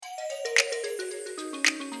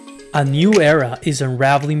A new era is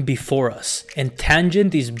unraveling before us, and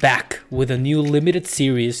Tangent is back with a new limited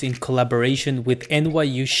series in collaboration with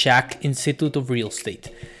NYU Shack Institute of Real Estate.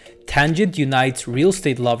 Tangent unites real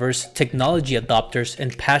estate lovers, technology adopters,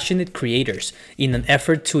 and passionate creators in an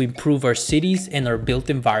effort to improve our cities and our built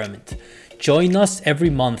environment. Join us every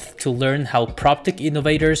month to learn how PropTech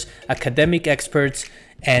innovators, academic experts,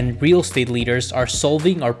 and real estate leaders are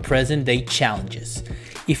solving our present day challenges.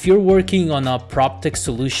 If you're working on a PropTech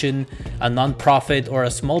solution, a nonprofit, or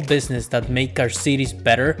a small business that make our cities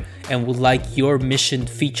better and would like your mission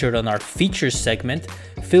featured on our features segment,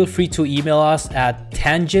 feel free to email us at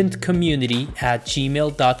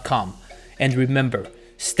tangentcommunity@gmail.com. And remember,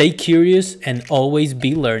 stay curious and always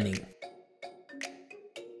be learning.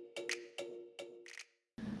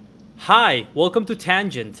 Hi, welcome to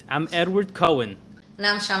Tangent. I'm Edward Cohen. And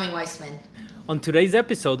I'm Shami Weissman. On today's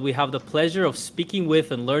episode, we have the pleasure of speaking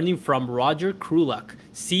with and learning from Roger Krulak,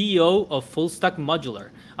 CEO of Fullstack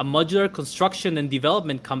Modular, a modular construction and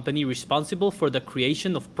development company responsible for the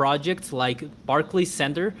creation of projects like Barclays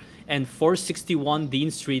Center and 461 Dean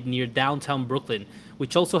Street near downtown Brooklyn,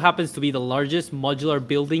 which also happens to be the largest modular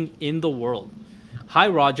building in the world. Hi,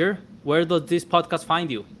 Roger. Where does this podcast find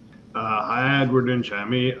you? Hi, Edward and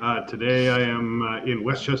Shami. Today I am in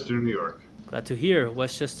Westchester, New York. Glad to hear.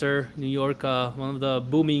 Westchester, New York, one of the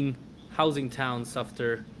booming housing towns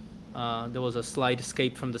after there was a slight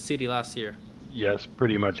escape from the city last year. Yes,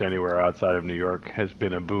 pretty much anywhere outside of New York has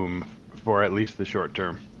been a boom for at least the short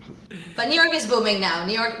term. But New York is booming now.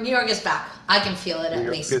 New York is back. I can feel it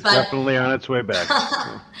at least. It's definitely on its way back.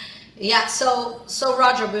 Yeah. So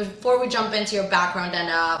Roger, before we jump into your background and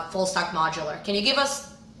Fullstack Modular, can you give us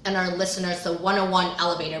and our listeners the 101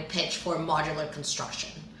 elevator pitch for modular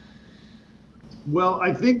construction? Well,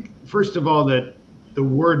 I think, first of all, that the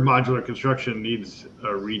word modular construction needs a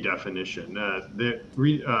redefinition.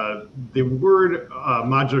 The word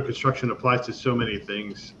modular construction applies to so many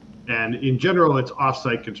things. And in general, it's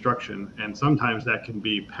off-site construction. And sometimes that can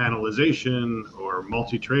be panelization or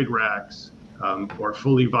multi-trade racks or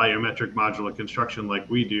fully volumetric modular construction like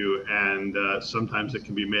we do. And sometimes it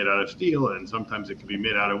can be made out of steel and sometimes it can be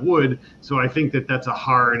made out of wood. So I think that that's a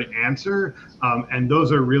hard answer. And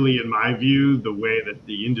those are really, in my view, the way that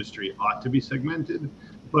the industry ought to be segmented.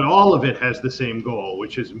 But all of it has the same goal,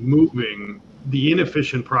 which is moving the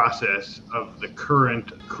inefficient process of the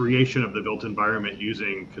current creation of the built environment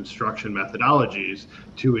using construction methodologies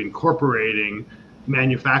to incorporating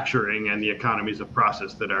manufacturing and the economies of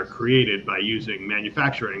process that are created by using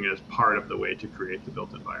manufacturing as part of the way to create the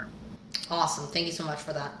built environment. Awesome. Thank you so much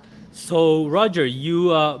for that. So, Roger,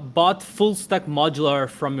 you bought Fullstack Modular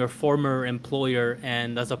from your former employer,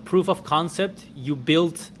 and as a proof of concept, you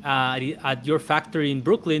built at your factory in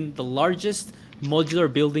Brooklyn the largest modular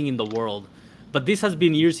building in the world. But this has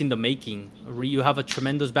been years in the making. You have a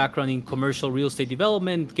tremendous background in commercial real estate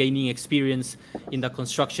development, gaining experience in the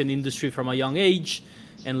construction industry from a young age,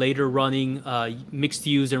 and later running mixed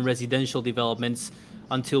use and residential developments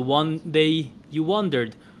until one day you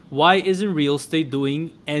wondered, why isn't real estate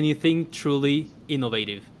doing anything truly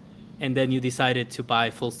innovative? And then you decided to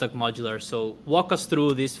buy Fullstack Modular. So walk us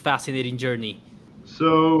through this fascinating journey.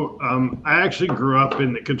 So I actually grew up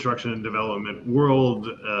in the construction and development world,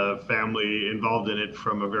 family involved in it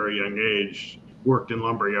from a very young age, worked in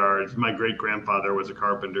lumber yards. My great-grandfather was a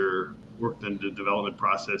carpenter, worked in the development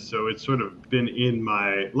process. So it's sort of been in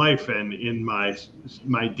my life and in my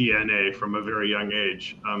DNA from a very young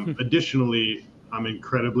age. Additionally, I'm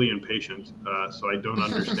incredibly impatient, so I don't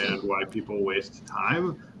understand why people waste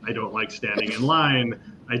time. I don't like standing in line.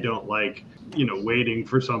 I don't like, waiting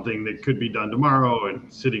for something that could be done tomorrow,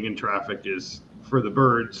 and sitting in traffic is for the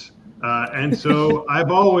birds. And so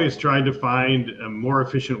I've always tried to find more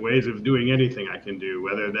efficient ways of doing anything I can do,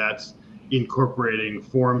 whether that's incorporating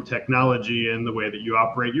form technology in the way that you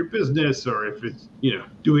operate your business, or if it's,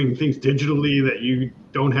 doing things digitally that you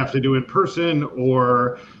don't have to do in person,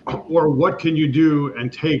 or what can you do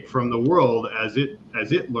and take from the world as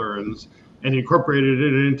it learns and incorporated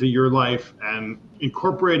it into your life. And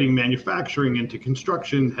incorporating manufacturing into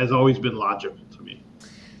construction has always been logical to me.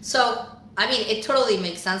 So, it totally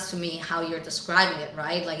makes sense to me how you're describing it,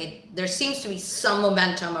 right? There seems to be some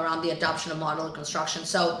momentum around the adoption of modular construction.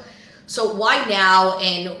 So why now,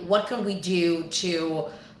 and what can we do to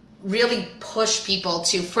really push people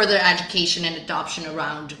to further education and adoption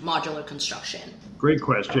around modular construction? Great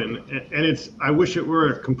question. And I wish it were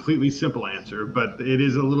a completely simple answer, but it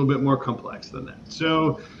is a little bit more complex than that.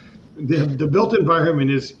 So the built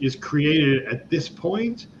environment is created at this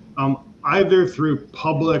point either through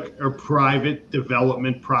public or private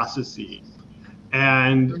development processes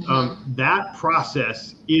And that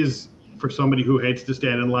process is, for somebody who hates to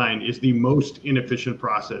stand in line, is the most inefficient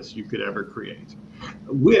process you could ever create,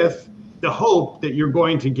 with the hope that you're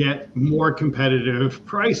going to get more competitive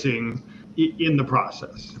pricing in the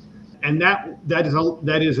process. And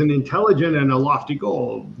that is an intelligent and a lofty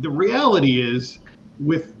goal. The reality is,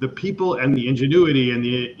 with the people and the ingenuity in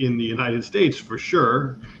the United States, for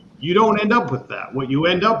sure, you don't end up with that. What you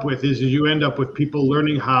end up with is you end up with people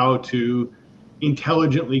learning how to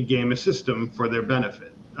intelligently game a system for their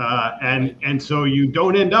benefit. And so you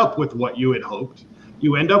don't end up with what you had hoped.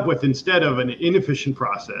 You end up with, instead of an inefficient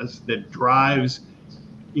process that drives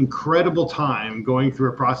incredible time going through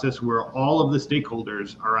a process where all of the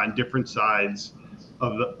stakeholders are on different sides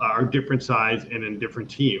and in different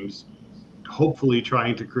teams, hopefully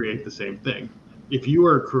trying to create the same thing. If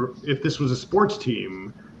this was a sports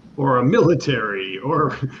team or a military,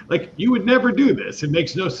 or like, you would never do this. It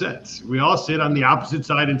makes no sense. We all sit on the opposite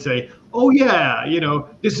side and say, oh yeah,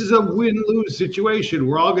 this is a win-lose situation.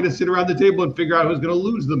 We're all going to sit around the table and figure out who's going to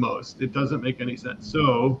lose the most. It doesn't make any sense.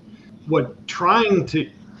 So trying to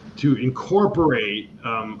incorporate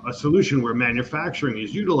a solution where manufacturing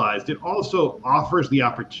is utilized, it also offers the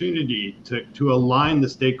opportunity to align the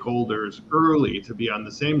stakeholders early to be on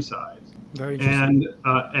the same side. Very interesting.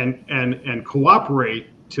 And cooperate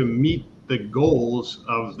to meet the goals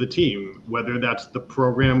of the team, whether that's the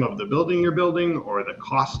program of the building you're building, or the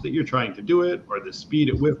cost that you're trying to do it, or the speed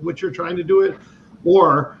at which you're trying to do it,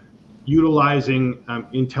 or utilizing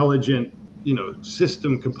intelligent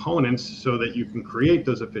system components so that you can create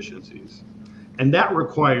those efficiencies. And that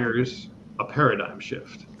requires a paradigm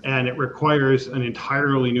shift, and it requires an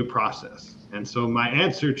entirely new process. And so my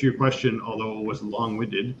answer to your question, although it was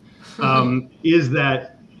long-winded, is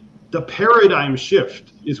that the paradigm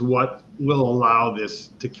shift is what will allow this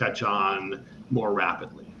to catch on more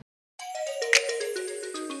rapidly.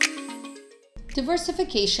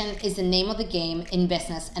 Diversification is the name of the game in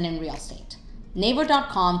business and in real estate.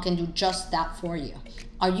 Naver.com can do just that for you.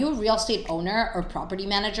 Are you a real estate owner or property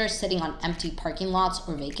manager sitting on empty parking lots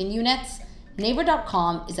or vacant units?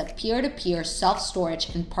 Naver.com is a peer-to-peer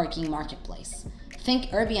self-storage and parking marketplace.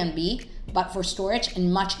 Think Airbnb, but for storage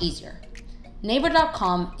and much easier.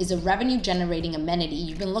 Naver.com is a revenue-generating amenity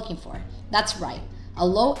you've been looking for. That's right, a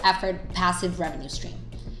low-effort, passive revenue stream.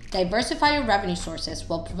 Diversify your revenue sources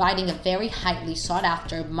while providing a very highly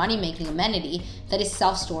sought-after money-making amenity that is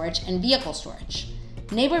self-storage and vehicle storage.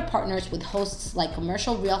 Naver partners with hosts like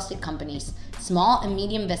commercial real estate companies, small and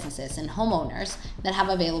medium businesses, and homeowners that have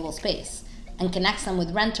available space, and connects them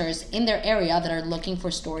with renters in their area that are looking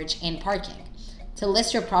for storage and parking. To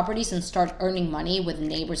list your properties and start earning money with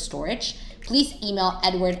Naver Storage, please email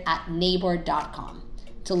edward@naver.com.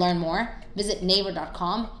 To learn more, visit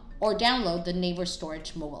naver.com or download the Naver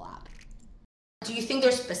Storage mobile app. Do you think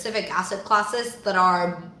there's specific asset classes that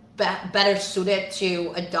are better suited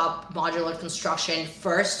to adopt modular construction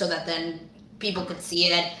first, so that then people could see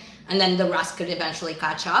it and then the rest could eventually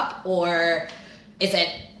catch up? Or is it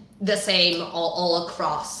the same all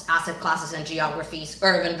across asset classes and geographies,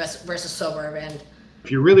 urban versus suburban?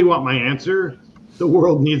 If you really want my answer, the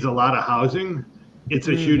world needs a lot of housing. It's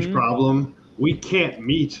a huge problem. We can't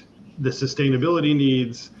meet the sustainability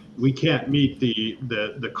needs. We can't meet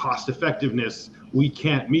the cost effectiveness. We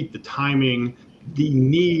can't meet the timing, the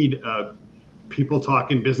need. People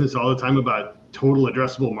talk in business all the time about total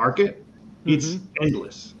addressable market. It's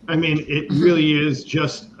endless. I mean, it really is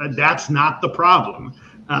just, that's not the problem.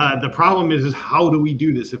 The problem is how do we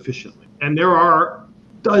do this efficiently? And there are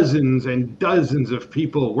dozens and dozens of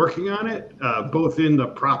people working on it, both in the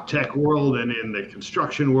prop tech world and in the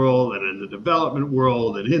construction world and in the development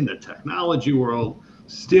world and in the technology world.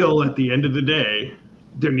 Still, at the end of the day,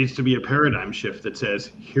 there needs to be a paradigm shift that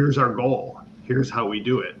says, here's our goal. Here's how we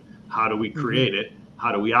do it. How do we create it?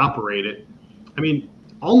 How do we operate it? I mean,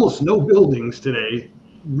 almost no buildings today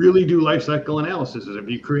really do life cycle analysis. If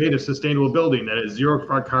you create a sustainable building that has zero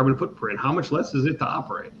carbon footprint, how much less is it to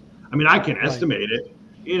operate? I mean, I can estimate it.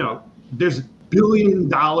 There's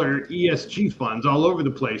billion-dollar ESG funds all over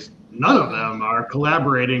the place. None of them are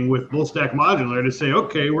collaborating with Full Stack Modular to say,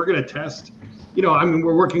 okay, we're going to test.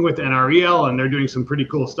 We're working with NREL, and they're doing some pretty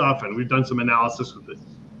cool stuff, and we've done some analysis with the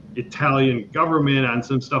Italian government on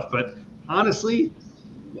some stuff. But honestly,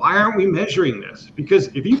 why aren't we measuring this? Because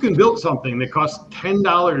if you can build something that costs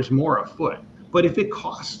 $10 more a foot, but if it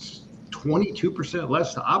costs 22%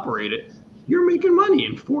 less to operate it, you're making money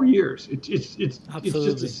in 4 years. It's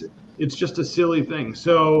just a silly thing.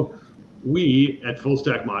 So we at Full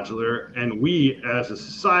Stack Modular and we as a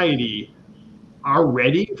society are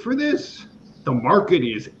ready for this. The market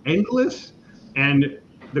is endless, and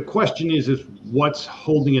the question is what's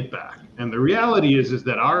holding it back? And the reality is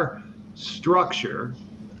that our structure,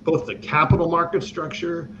 both the capital market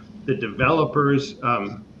structure, the developers,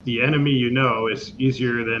 the enemy, is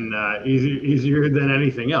easier than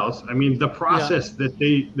anything else. I mean, the process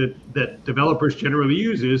that developers generally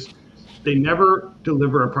use is they never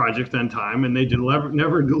deliver a project on time, and they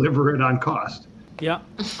never deliver it on cost. Yeah,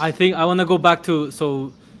 I think I want to go back to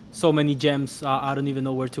so many gems. I don't even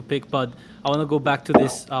know where to pick, but I want to go back to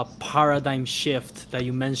this paradigm shift that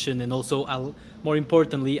you mentioned, and also more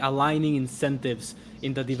importantly, aligning incentives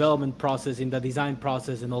in the development process, in the design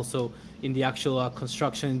process, and also in the actual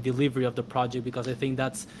construction and delivery of the project, because I think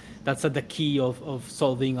that's at the key of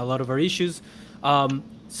solving a lot of our issues.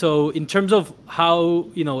 So in terms of how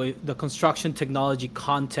the construction technology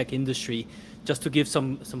ConTech industry, just to give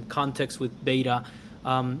some context with Beta,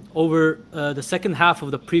 over the second half of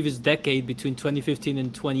the previous decade, between 2015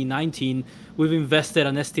 and 2019, we've invested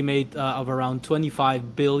an estimate of around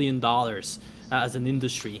 $25 billion as an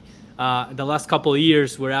industry. The last couple of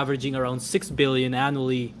years, we're averaging around $6 billion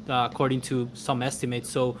annually, according to some estimates.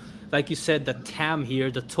 So, like you said, the TAM here,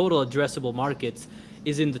 the total addressable markets,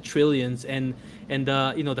 is in the trillions, and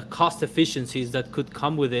the cost efficiencies that could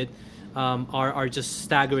come with it are just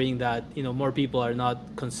staggering. That more people are not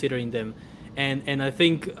considering them, and I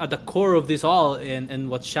think at the core of this all, and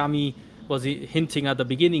what Shami was hinting at the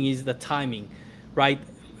beginning, is the timing, right?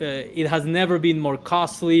 It has never been more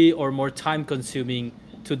costly or more time consuming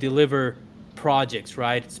to deliver projects,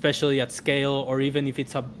 right? Especially at scale, or even if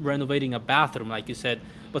it's renovating a bathroom, like you said,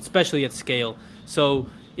 but especially at scale. So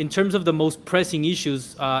in terms of the most pressing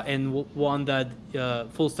issues, and one that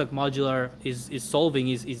Full Stack Modular is solving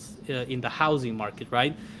is in the housing market,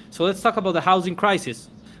 right? So let's talk about the housing crisis.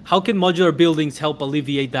 How can modular buildings help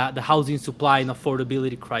alleviate the housing supply and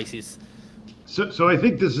affordability crisis? So I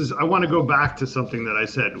think I want to go back to something that I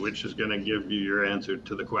said, which is going to give you your answer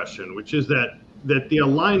to the question, which is that the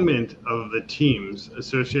alignment of the teams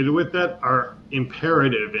associated with that are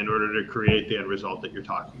imperative in order to create the end result that you're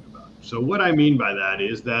talking about. So what I mean by that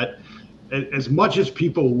is that as much as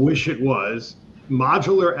people wish it was,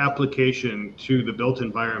 modular application to the built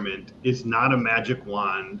environment is not a magic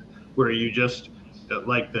wand where you just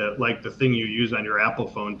like the thing you use on your Apple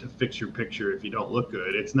phone to fix your picture if you don't look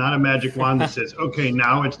good. It's not a magic wand that says, okay,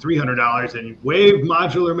 now it's $300 and you wave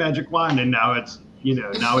modular magic wand and now it's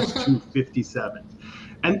 $257.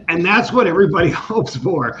 And that's what everybody hopes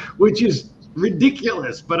for, which is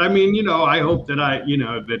ridiculous. But I mean, I hope that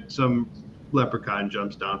that some leprechaun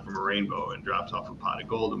jumps down from a rainbow and drops off a pot of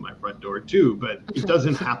gold in my front door too, but it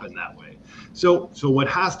doesn't happen that way. So what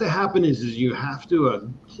has to happen is you have to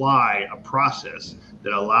apply a process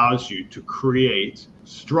that allows you to create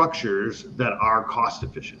structures that are cost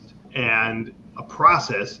efficient, and a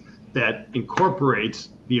process that incorporates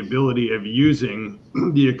the ability of using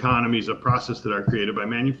the economies of process that are created by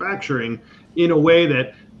manufacturing in a way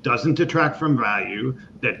that doesn't detract from value,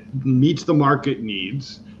 that meets the market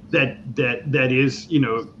needs, that is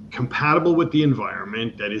compatible with the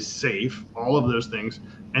environment, that is safe, all of those things.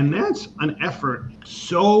 And that's an effort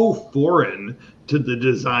so foreign to the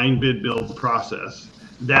design, bid, build process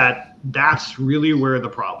that's really where the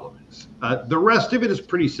problem is. The rest of it is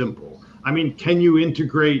pretty simple. I mean, can you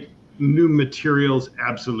integrate new materials?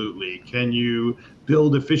 Absolutely. Can you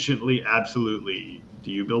build efficiently? Absolutely.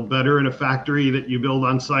 Do you build better in a factory that you build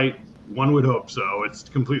on site? One would hope so. It's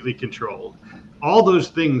completely controlled. All those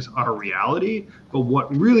things are reality, but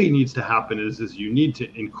what really needs to happen is you need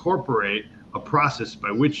to incorporate a process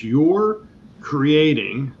by which you're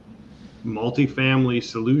creating multifamily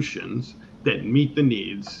solutions that meet the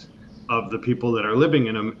needs of the people that are living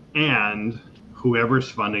in them and whoever's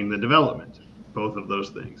funding the development, both of those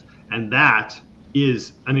things. And that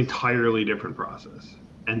is an entirely different process.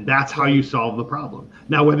 And that's how you solve the problem.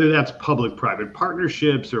 Now, whether that's public-private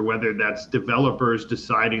partnerships or whether that's developers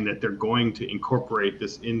deciding that they're going to incorporate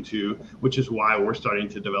this into, which is why we're starting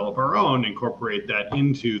to develop our own, incorporate that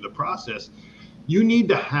into the process, you need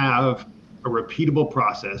to have a repeatable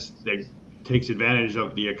process that takes advantage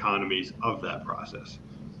of the economies of that process.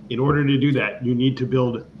 In order to do that, you need to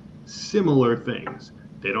build similar things.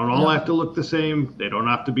 They don't all have to look the same. They don't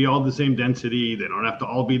have to be all the same density. They don't have to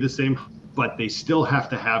all be the same, but they still have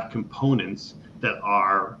to have components that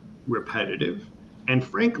are repetitive. And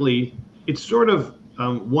frankly, it's sort of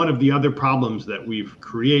one of the other problems that we've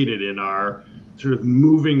created in our sort of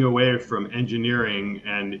moving away from engineering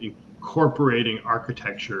and incorporating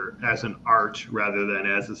architecture as an art rather than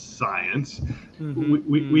as a science.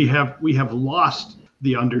 We have lost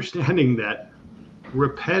the understanding that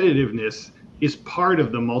repetitiveness is part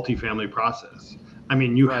of the multifamily process. I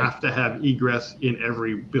mean, you Right. have to have egress in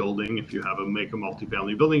every building. If you make a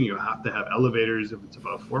multifamily building, you have to have elevators. If it's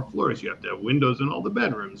above 4 floors, you have to have windows in all the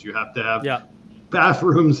bedrooms. You have to have Yeah.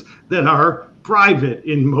 bathrooms that are private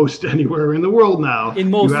in most anywhere in the world now. In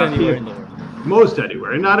You most have anywhere to, in the world. most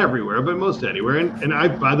anywhere, and not everywhere, but most anywhere. And I,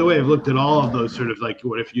 by the way, I've looked at all of those sort of like,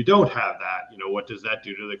 what if you don't have that? What does that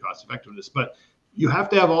do to the cost effectiveness? But you have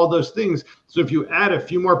to have all those things. So if you add a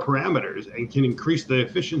few more parameters and can increase the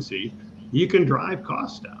efficiency, you can drive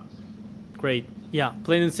costs down. Great. Yeah,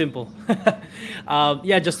 plain and simple.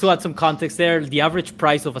 Just to add some context there, the average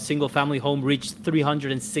price of a single family home reached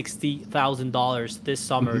 $360,000 this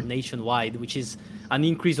summer nationwide, which is an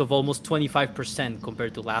increase of almost 25%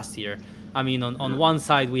 compared to last year. I mean, on one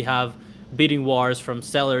side, we have bidding wars from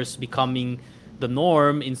sellers becoming the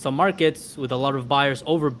norm in some markets, with a lot of buyers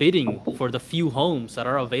overbidding for the few homes that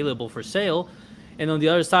are available for sale. And on the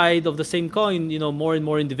other side of the same coin, more and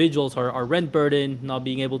more individuals are rent burdened, not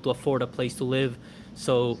being able to afford a place to live.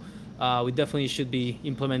 So we definitely should be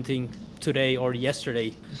implementing today or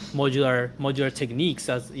yesterday modular techniques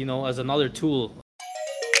as another tool.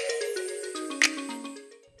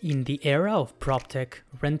 In the era of PropTech,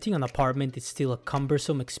 renting an apartment is still a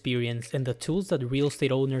cumbersome experience, and the tools that real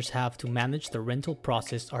estate owners have to manage the rental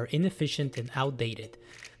process are inefficient and outdated.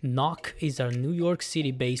 Knock is a New York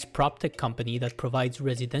City-based PropTech company that provides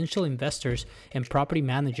residential investors and property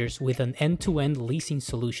managers with an end-to-end leasing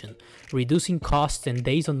solution, reducing costs and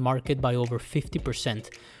days on market by over 50%,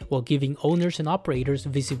 while giving owners and operators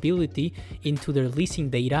visibility into their leasing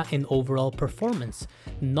data and overall performance.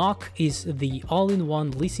 Knock is the all-in-one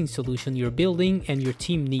leasing solution your building and your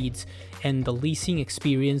team needs, and the leasing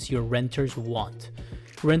experience your renters want.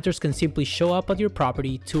 Renters can simply show up at your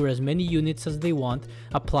property, tour as many units as they want,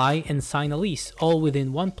 apply and sign a lease, all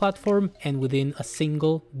within one platform and within a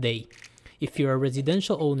single day. If you're a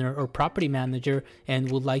residential owner or property manager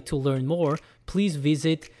and would like to learn more, please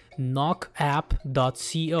visit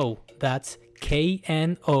knockapp.co. That's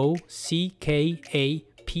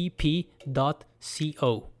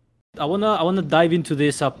knockapp.co. I wanna dive into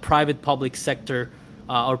this private-public sector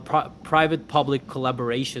or private-public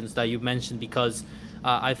collaborations that you mentioned, because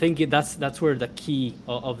I think that's where the key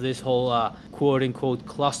of this whole quote-unquote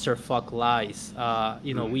clusterfuck lies.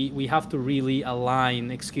 We have to really align,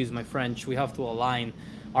 excuse my French, we have to align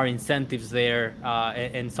our incentives there,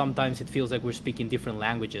 and sometimes it feels like we're speaking different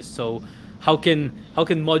languages. So how can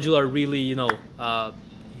modular really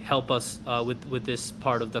help us with this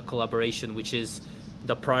part of the collaboration, which is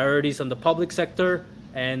the priorities on the public sector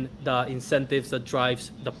and the incentives that drives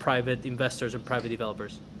the private investors and private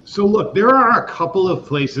developers? So look, there are a couple of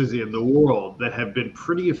places in the world that have been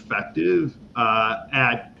pretty effective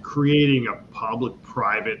at creating a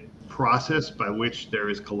public-private process by which there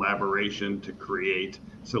is collaboration to create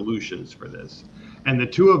solutions for this. And the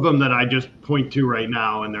two of them that I just point to right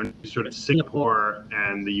now, and they're sort of Singapore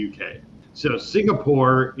and the UK. So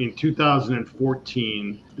Singapore in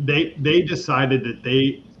 2014, they decided that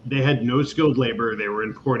they had no skilled labor. They were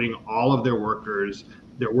importing all of their workers.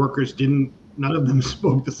 Their workers none of them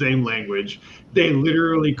spoke the same language. They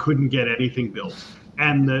literally couldn't get anything built.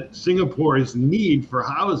 And Singapore's need for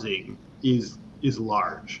housing is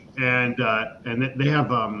large, and they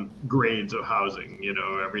have grades of housing.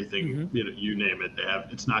 Everything. You name it. They have.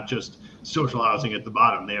 It's not just social housing at the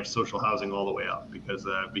bottom. They have social housing all the way up because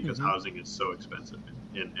housing is so expensive,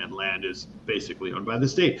 and land is basically owned by the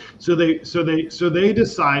state. So they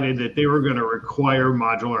decided that they were going to require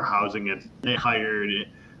modular housing, and they hired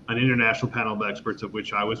an international panel of experts, of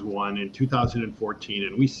which I was one, in 2014,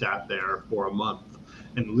 and we sat there for a month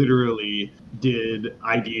and literally did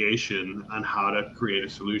ideation on how to create a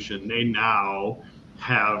solution. They now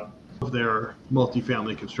have their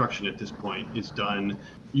multifamily construction at this point is done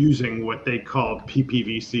using what they call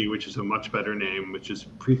PPVC, which is a much better name, which is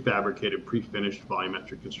prefabricated, pre-finished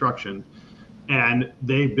volumetric construction. And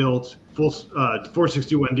they built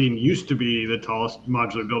 461 Dean used to be the tallest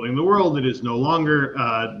modular building in the world. It is no longer.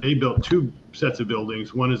 They built two sets of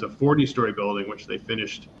buildings. One is a 40-story building, which they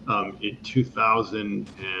finished in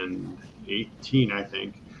 2018, I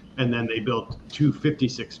think. And then they built two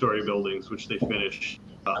 56-story buildings, which they finished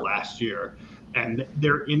last year. And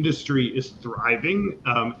their industry is thriving,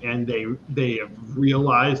 and they have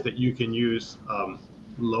realized that you can use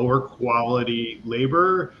lower quality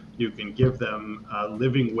labor. You can give them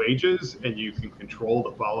living wages, and you can control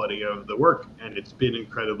the quality of the work, and it's been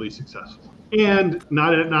incredibly successful. And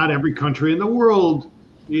not every country in the world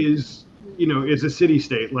is a city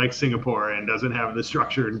state like Singapore and doesn't have the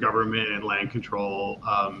structure and government and land control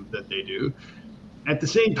that they do. At the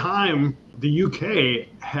same time, the UK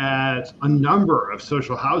has a number of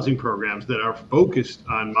social housing programs that are focused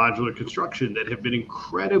on modular construction that have been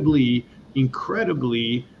incredibly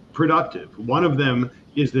productive. One of them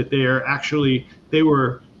is that they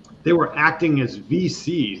were acting as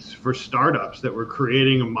VCs for startups that were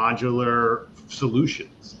creating modular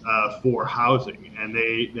solutions for housing, and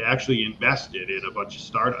they actually invested in a bunch of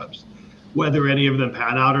startups. Whether any of them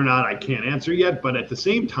pan out or not, I can't answer yet, but at the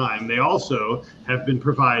same time, they also have been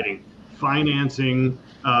providing financing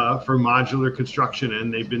for modular construction,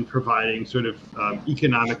 and they've been providing sort of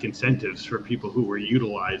economic incentives for people who were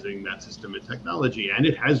utilizing that system and technology, and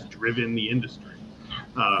it has driven the industry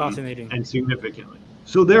Fascinating. and significantly.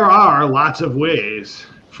 So there are lots of ways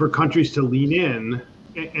for countries to lean in,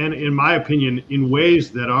 and in my opinion, in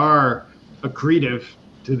ways that are accretive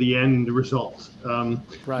to the end result.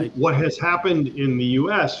 Right. What has happened in the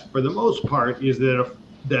U.S. for the most part is that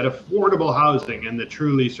affordable housing and the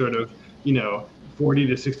truly sort of 40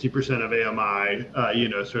 to 60% of AMI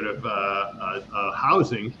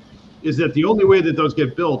housing is that the only way that those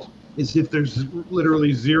get built is if there's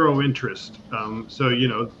literally zero interest.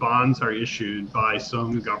 So bonds are issued by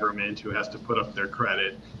some government who has to put up their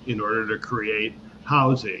credit in order to create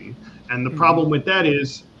housing, and the problem with that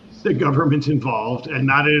is the government's involved, and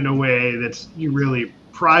not in a way that's really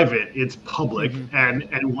private, it's public. And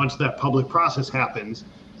once that public process happens,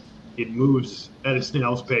 it moves at a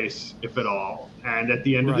snail's pace, if at all. And at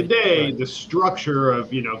the end of the day, the structure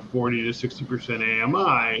of 40 to 60%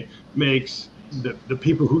 AMI makes the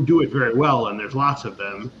people who do it very well, and there's lots of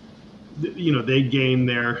them, they gain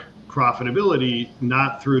their profitability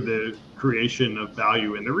not through the creation of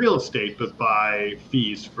value in the real estate, but by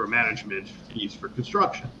fees for management, fees for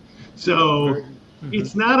construction. So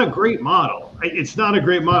it's not a great model. It's not a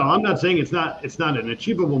great model. I'm not saying it's not an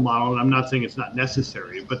achievable model, and I'm not saying it's not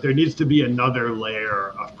necessary, but there needs to be another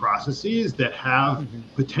layer of processes that have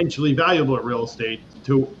potentially valuable real estate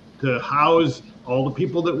to house all the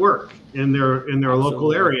people that work in their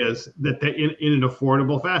local areas, that they, in an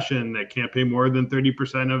affordable fashion, that can't pay more than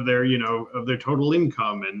 30% of their of their total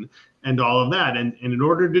income and all of that. And in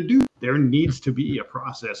order to do, there needs to be a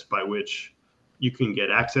process by which you can get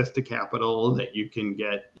access to capital, that you can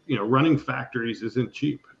get, running factories isn't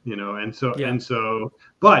cheap, and so,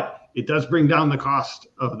 but it does bring down the cost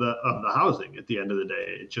of the housing at the end of the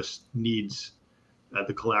day. It just needs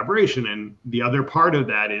the collaboration. And the other part of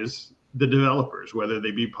that is the developers, whether they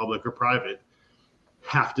be public or private,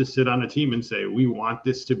 have to sit on a team and say, we want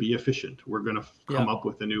this to be efficient. We're going to come up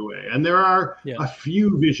with a new way. And there are a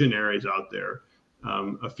few visionaries out there,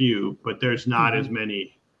 but there's not as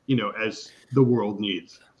many, as the world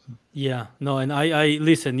needs. Yeah, no, and I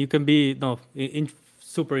listen, you can be,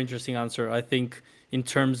 super interesting answer. I think in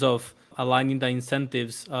terms of aligning the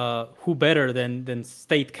incentives, who better than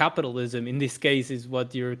state capitalism in this case is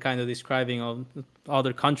what you're kind of describing on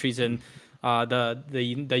other countries, and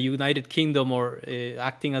the United Kingdom, or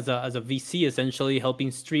acting as a VC, essentially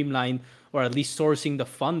helping streamline, or at least sourcing the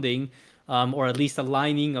funding, or at least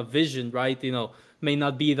aligning a vision, right? May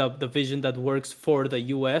not be the vision that works for the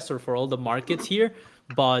US or for all the markets here,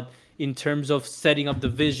 but in terms of setting up the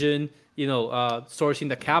vision, sourcing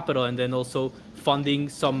the capital, and then also funding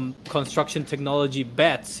some construction technology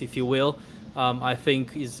bets, if you will, I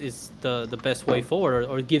think is the best way forward,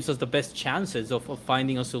 or gives us the best chances of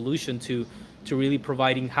finding a solution to really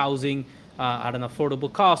providing housing at an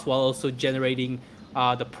affordable cost, while also generating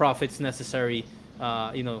the profits necessary,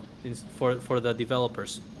 for the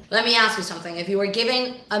developers. Let me ask you something. If you were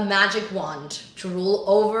given a magic wand to rule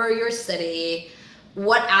over your city,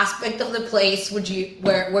 what aspect of the place where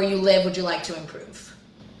you live would you like to improve?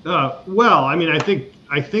 Well,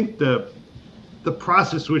 I think the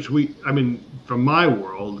process from my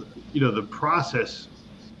world, the process,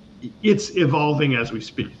 it's evolving as we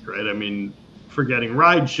speak, right? Forgetting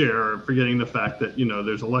rideshare, forgetting the fact that,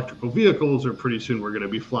 there's electrical vehicles, or pretty soon we're going to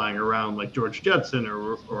be flying around like George Jetson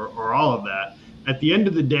or all of that. At the end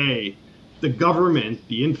of the day, the government,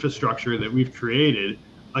 the infrastructure that we've created,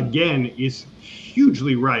 again, is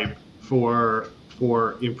hugely ripe for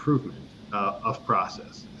improvement of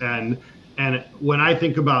process. And when I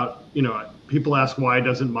think about, people ask why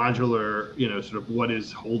doesn't modular, sort of what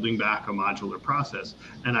is holding back a modular process?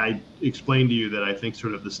 And I explained to you that I think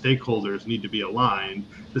sort of the stakeholders need to be aligned.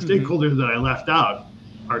 The stakeholders that I left out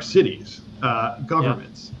are cities,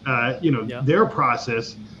 governments, their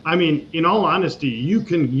process. In all honesty, you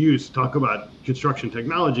can talk about construction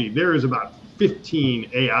technology. There is about 15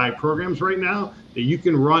 AI programs right now that you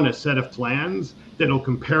can run a set of plans that'll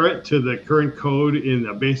compare it to the current code in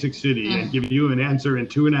a basic city and give you an answer in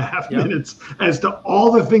 2.5 minutes as to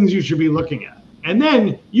all the things you should be looking at. And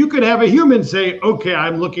then you could have a human say, okay,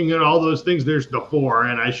 I'm looking at all those things. There's the 4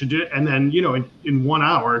 and I should do it. And then, in 1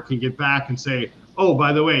 hour can get back and say, oh,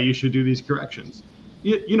 by the way, you should do these corrections.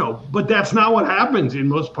 But that's not what happens in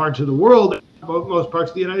most parts of the world, most parts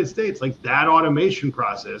of the United States. Like that automation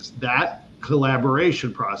process, that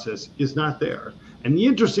collaboration process is not there. And the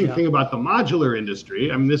interesting thing about the modular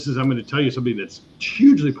industry, I'm going to tell you something that's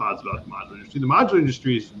hugely positive about the modular industry. The modular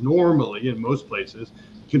industry is normally, in most places,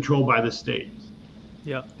 controlled by the state.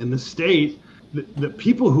 Yeah. And the state, the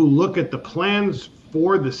people who look at the plans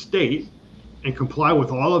for the state and comply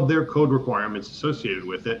with all of their code requirements associated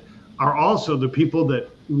with it are also the people that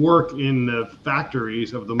work in the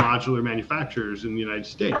factories of the modular manufacturers in the United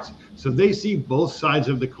States. So they see both sides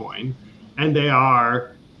of the coin, and they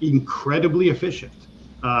are incredibly efficient.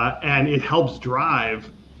 And it helps drive,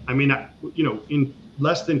 in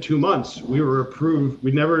less than 2 months, we were approved.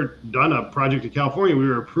 We'd never done a project in California. We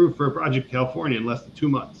were approved for a project in California in less than 2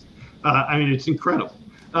 months. It's incredible.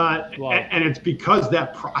 Wow. And it's because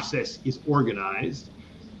that process is organized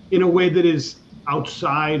in a way that is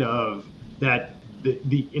outside of that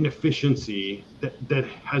the inefficiency that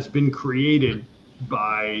has been created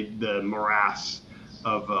by the morass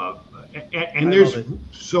of and there's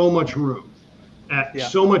so much room.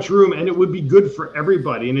 So much room, and it would be good for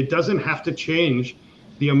everybody, and it doesn't have to change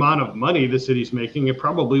the amount of money the city's making. It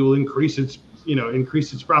probably will increase its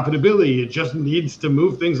profitability. It just needs to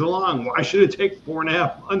move things along. Why should it take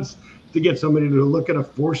 4.5 months to get somebody to look at a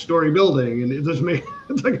 4-story building? And it literally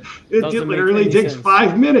takes sense.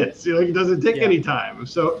 5 minutes. It doesn't take any time.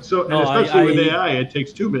 So especially with AI, it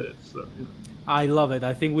takes 2 minutes. So, I love it.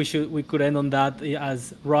 I think we could end on that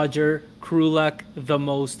as Roger Krulak, the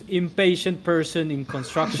most impatient person in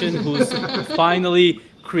construction, who's finally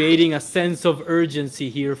creating a sense of urgency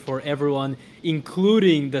here for everyone,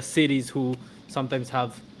 including the cities who sometimes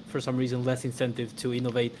have, for some reason, less incentive to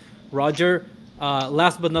innovate. Roger,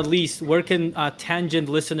 last but not least, where can Tangent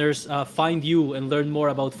listeners find you and learn more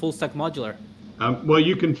about Full Stack Modular? Well,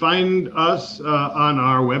 you can find us on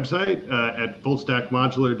our website at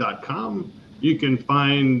fullstackmodular.com. You can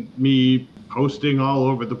find me posting all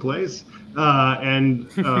over the place and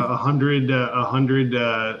 100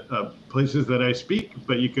 places that I speak.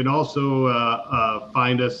 But you can also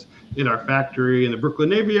find us in our factory in the Brooklyn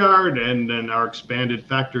Navy Yard and then our expanded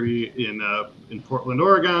factory in Portland,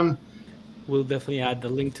 Oregon. We'll definitely add the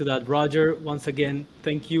link to that. Roger, once again,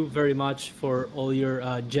 thank you very much for all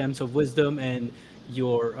your gems of wisdom and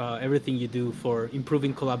your everything you do for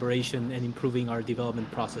improving collaboration and improving our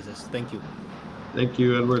development processes. Thank you. Thank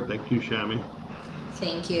you, Edward. Thank you, Shami.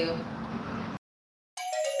 Thank you.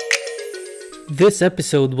 This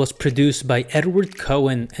episode was produced by Edward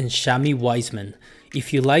Cohen and Shami Wiseman.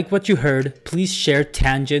 If you like what you heard, please share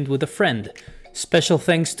Tangent with a friend. Special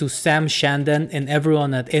thanks to Sam Shandan and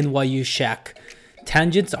everyone at NYU Shack.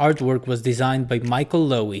 Tangent's artwork was designed by Michael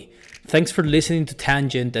Lowy. Thanks for listening to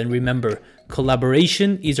Tangent, and remember,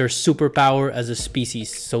 collaboration is our superpower as a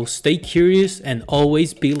species, so stay curious and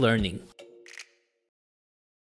always be learning.